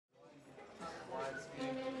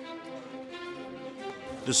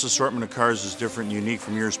This assortment of cars is different and unique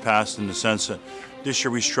from years past in the sense that this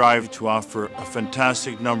year we strive to offer a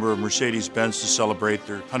fantastic number of Mercedes-Benz to celebrate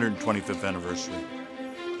their 125th anniversary.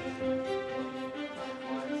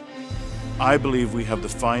 I believe we have the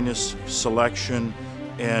finest selection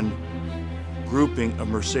and grouping of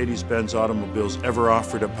Mercedes-Benz automobiles ever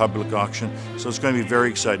offered at public auction, so it's going to be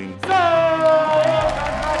very exciting. So,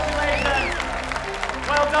 congratulations!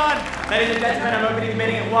 Well done! Ladies and gentlemen, I'm opening the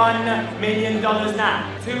bidding at $1 million now.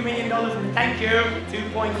 $2 million, and thank you.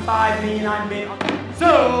 $2.5 million I'm bid on.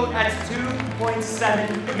 So, that's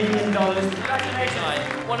 $2.7 million.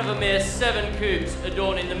 Congratulations. One of a mere 7 coupes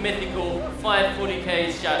adorning the mythical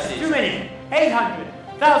 540K's chassis.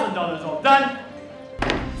 $2,800,000 all done.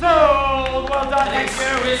 So, well done, An thank you.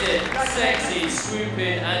 exquisite, sexy,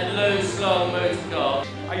 swooping and low slung motor car.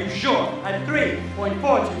 Are you sure? At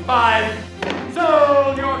 3.425.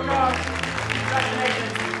 So, your car.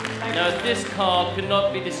 Congratulations. Thank Now, you. if this car could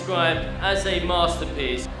not be described as a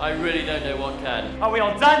masterpiece, I really don't know what can. Are we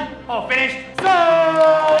all done? All finished? So,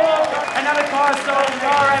 another car sold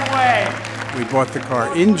far and away. We bought the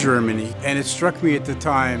car in Germany, and it struck me at the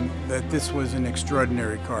time that this was an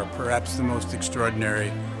extraordinary car, perhaps the most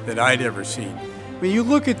extraordinary that I'd ever seen. When you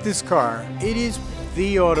look at this car, it is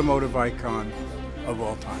the automotive icon of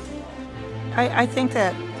all time. I think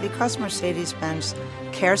that because Mercedes-Benz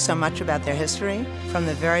cares so much about their history from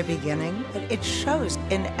the very beginning, it shows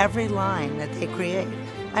in every line that they create.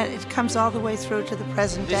 And it comes all the way through to the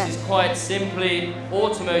present day. This is quite simply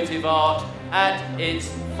automotive art at its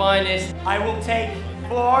finest. I will take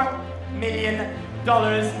 $4 million,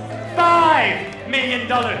 $5 million,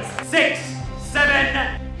 6,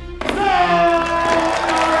 7, 8.